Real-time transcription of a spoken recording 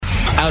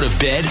out of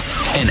bed,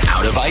 and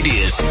out of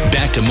ideas.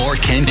 Back to more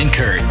Ken and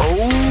Kurt.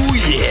 Oh,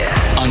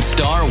 yeah. On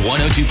Star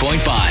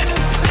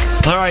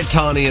 102.5. All right,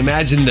 Tawny,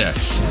 imagine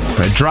this.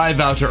 I drive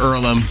out to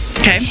Earlham,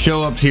 Okay.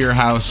 show up to your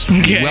house,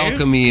 Okay.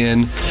 welcome me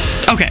in,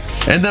 Okay.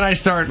 and then I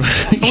start...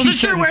 I wasn't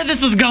sure where this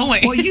was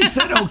going. Well, you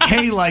said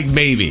okay like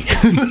maybe.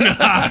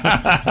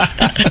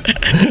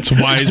 It's a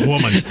wise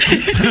woman.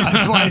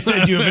 That's why I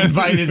said you have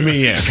invited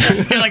me in.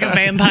 You're like a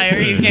vampire.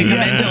 You can't come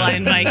in until I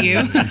invite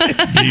you.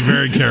 Be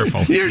very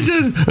careful. You're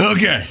just,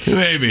 okay,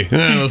 maybe.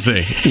 We'll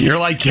see. You're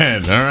like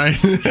Ken, all right?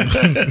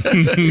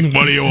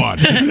 What do you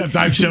want? Except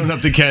I've shown up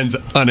to Ken's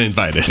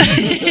uninvited.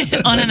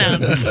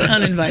 Unannounced,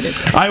 uninvited.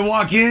 I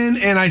walk in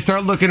and I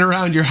start looking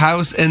around your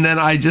house, and then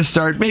I just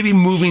start maybe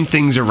moving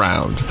things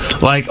around.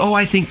 Like, oh,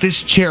 I think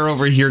this chair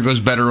over here goes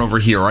better over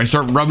here. Or I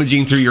start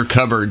rummaging through your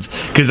cupboards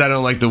because I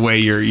don't like the way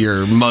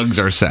your mugs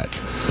are set.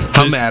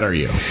 How mad are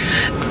you?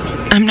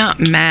 I'm not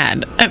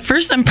mad. At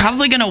first, I'm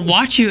probably going to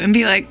watch you and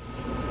be like,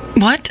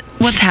 what?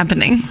 What's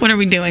happening? What are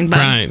we doing, bud?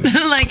 Right.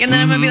 Like, and then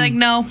I'm going to be like,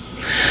 no.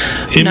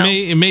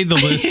 It made the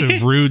list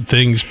of rude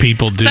things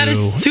people do That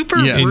is super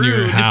Yeah. in rude.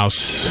 your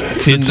house.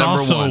 the It's number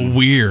also one.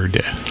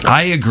 weird.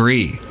 I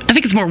agree. I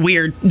think it's more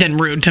weird than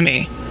rude to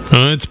me.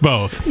 It's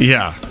both.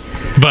 Yeah.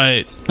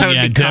 But I would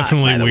yeah, be caught by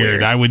definitely the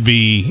weird.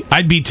 weird.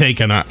 I'd be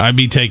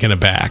taken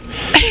aback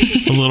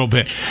a little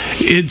bit.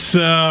 It's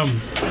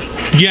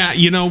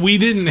yeah, we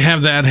didn't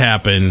have that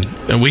happen.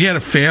 We had a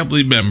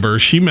family member.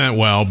 She meant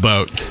well,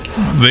 but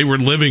they were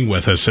living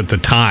with us at the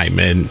time,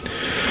 and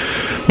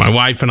my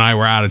wife and I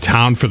were out of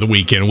town for the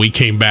weekend. We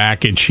came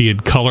back, and she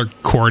had color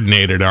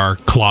coordinated our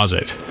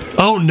closet.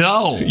 Oh,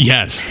 no.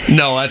 Yes.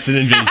 No, that's an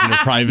invasion of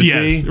privacy.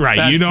 Yes, right.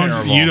 That's You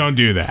terrible. don't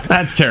do that.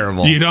 That's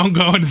terrible. You don't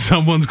go into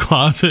someone's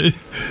closet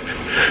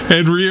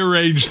and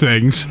rearrange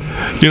things.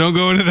 You don't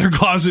go into their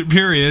closet,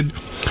 period.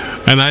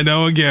 And I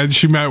know, again,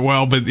 she meant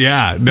well, but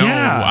yeah.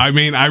 I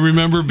mean, I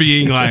remember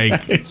being like,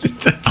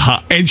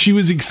 and she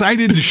was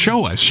excited to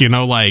show us,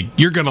 like,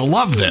 you're going to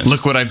love this.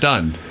 Look what I've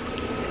done.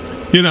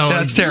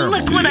 That's terrible.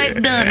 Look what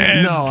I've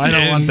done. No, I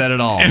don't want that at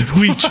all. And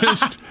we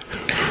just,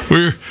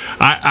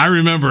 I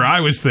remember I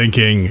was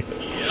thinking,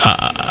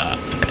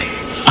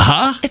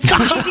 It's so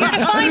much easier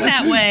to find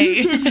that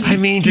way. I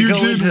mean, to you go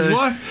did into...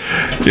 what?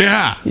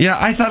 Yeah. Yeah,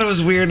 I thought it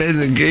was weird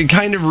and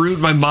kind of rude.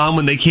 My mom,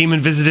 when they came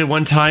and visited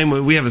one time,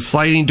 we have a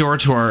sliding door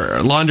to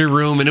our laundry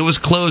room, and it was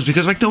closed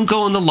because, like, don't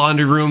go in the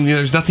laundry room.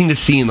 There's nothing to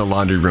see in the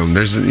laundry room.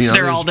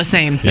 They're all the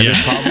same. And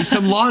there's probably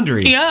some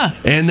laundry. Yeah.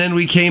 And then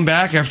we came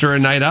back after a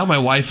night out, my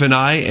wife and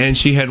I, and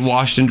she had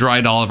washed and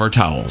dried all of our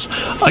towels.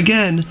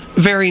 Again,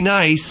 very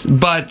nice,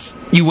 but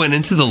you went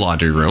into the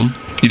laundry room.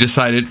 You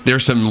decided,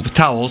 there's some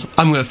towels.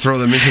 I'm going to throw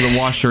them into the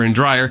washer and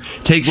dryer.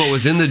 Take what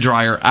was in the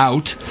dryer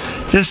out.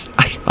 Just,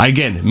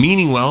 again,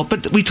 meaning well,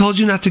 but we told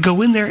you not to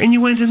go in there, and you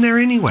went in there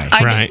anyway.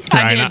 I did.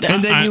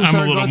 And then you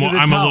started going through the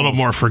I'm a little towels.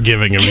 more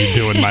forgiving of you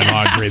doing my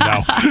laundry,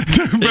 though.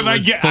 But It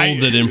was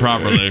folded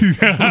improperly.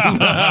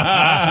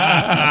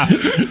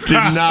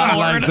 Did not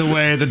like the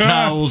way the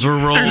towels were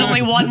rolled. There's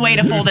only one way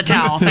to fold a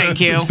towel. Thank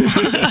you.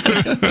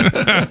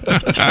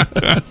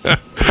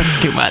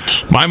 That's too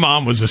much. My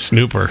mom was a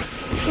snooper.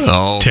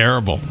 Oh.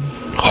 Terrible.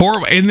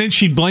 Horrible. And then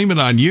she'd blame it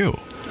on you.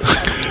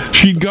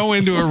 She'd go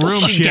into a room.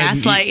 She'd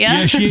gaslight you?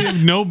 Yeah,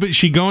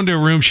 she'd go into a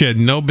room she had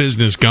no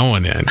business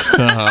going in.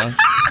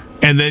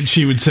 And then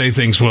she would say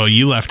things, well,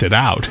 you left it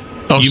out.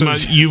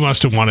 You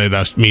must have wanted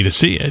me to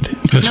see it.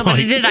 It's No, but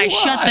did I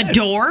shut the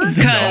door?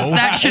 Because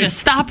that should have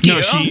stopped you.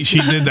 No, she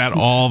did that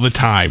all the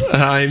time.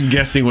 I'm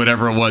guessing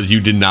whatever it was,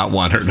 you did not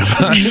want her to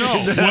find. No,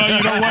 well,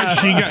 you know what?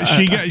 She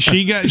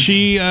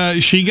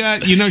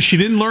got. She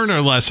didn't learn her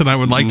lesson. I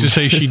would like to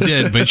say she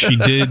did, but she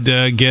did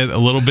get a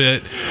little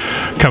bit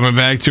coming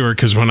back to her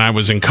because when I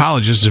was in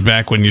college, this is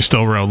back when you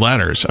still wrote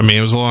letters. I mean,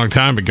 it was a long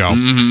time ago,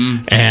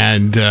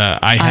 and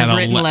I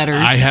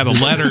had a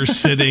letter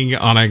sitting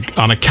on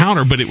a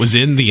counter, but it was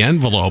in the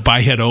envelope.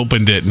 I had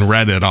opened it and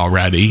read it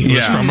already. It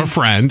was from a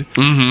friend,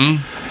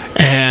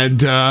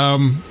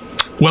 and.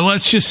 Well,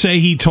 let's just say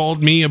he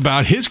told me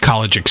about his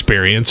college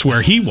experience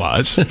where he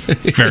was,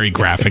 very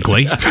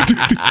graphically.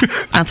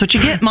 That's what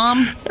you get,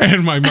 Mom.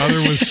 And my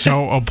mother was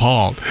so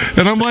appalled.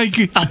 And I'm like,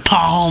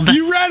 Appalled.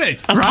 you read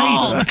it.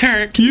 Appalled, Right.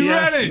 Kurt. You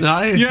Yes, read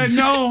it. you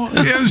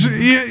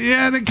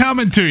had it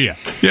coming to you.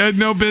 You had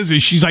no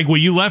business. She's like, well,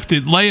 you left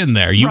it laying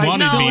there. You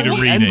wanted me to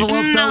read envelope,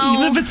 it. though,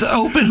 even if it's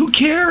open, who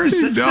cares?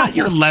 It's not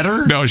your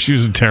letter. No, she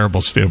was a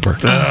terrible snooper.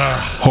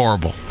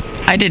 Horrible.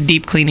 I did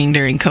deep cleaning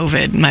during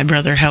COVID. My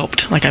brother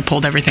helped. Like, I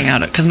pulled everything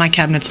out because my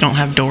cabinets don't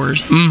have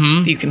doors.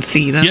 You can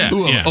see them. Yeah.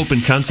 Ooh, open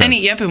concept.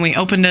 And we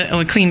opened it and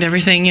we cleaned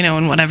everything,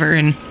 and whatever.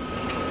 And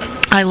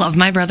I love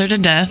my brother to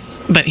death,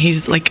 but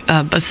he's like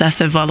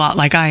obsessive a lot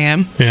like I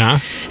am. Yeah.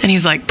 And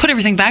he's like, put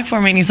everything back for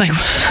me. And he's like,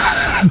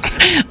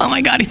 oh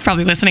my God, he's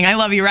probably listening. I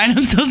love you, Ryan.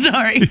 I'm so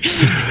sorry.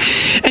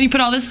 And he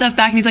put all this stuff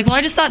back and he's like, well,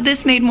 I just thought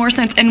this made more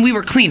sense. And we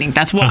were cleaning.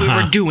 That's what we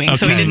were doing.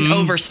 So he Okay. didn't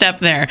overstep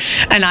there.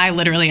 And I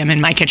literally am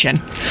in my kitchen,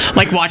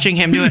 like watching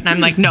him do it. And I'm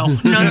like, no.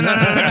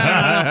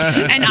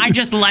 And I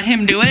just let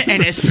him do it.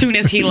 And as soon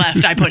as he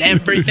left, I put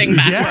everything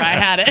back where I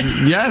had it.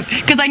 Yes.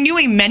 Because I knew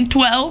he meant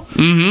well,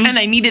 and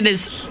I needed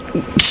his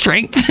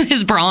strength,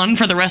 his brawn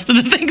for the rest of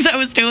the things I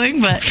was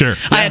doing, but Sure.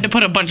 I had to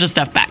put a bunch of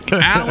stuff back.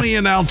 Allie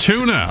in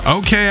Altoona.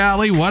 Okay,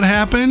 Allie, what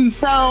happened?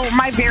 So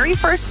my very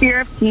first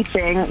year of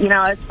teaching,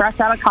 I was fresh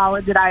out of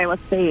college at Iowa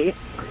State,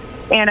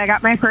 and I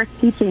got my first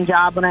teaching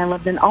job when I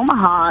lived in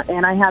Omaha,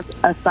 and I had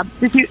a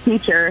substitute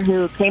teacher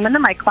who came into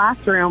my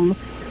classroom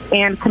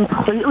and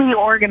completely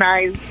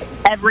organized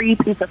every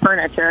piece of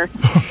furniture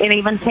and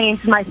even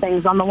changed my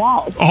things on the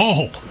walls.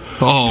 Oh,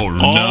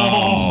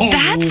 no.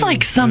 That's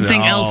like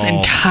something else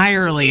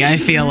entirely, I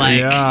feel like.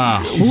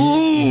 Yeah.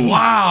 Ooh,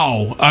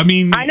 wow. I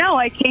mean, I know.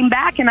 I came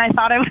back and I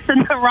thought I was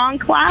in the wrong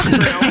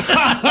classroom.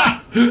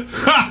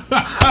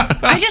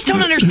 I just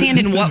don't understand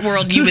in what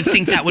world you would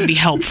think that would be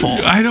helpful.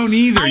 I don't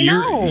either. I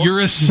know. You're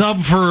a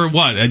sub for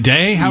what, a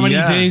day? How many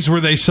days were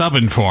they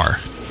subbing for?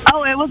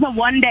 Oh, it was a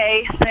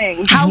one-day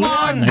thing. How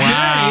long?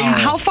 Wow.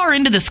 How far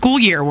into the school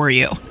year were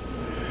you?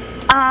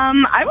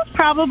 I was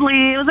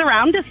it was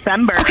around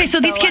December. Okay, so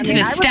these kids had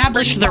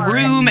established the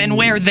room and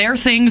where their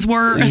things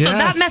were. So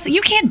that mess, you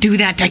can't do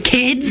that to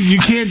kids. You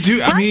can't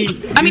do, I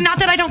mean, not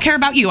that I don't care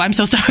about you. I'm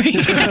so sorry.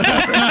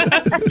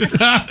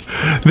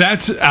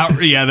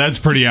 that's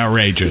pretty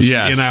outrageous.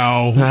 Yes.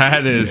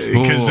 That is.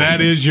 Because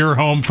that is your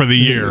home for the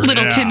year.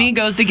 Little Timmy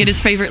goes to get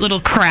his favorite little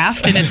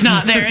craft, and it's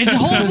not there. His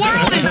whole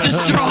world is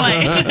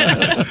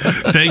destroyed.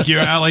 Thank you,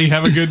 Allie.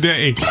 Have a good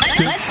day.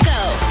 Let's go.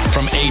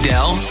 From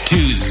Adele to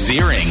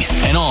Zeering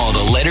and all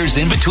the letters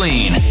in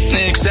between,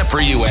 except for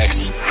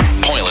UX.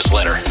 Pointless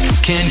letter.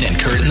 Ken and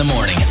Kurt in the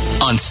morning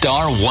on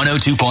Star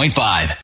 102.5.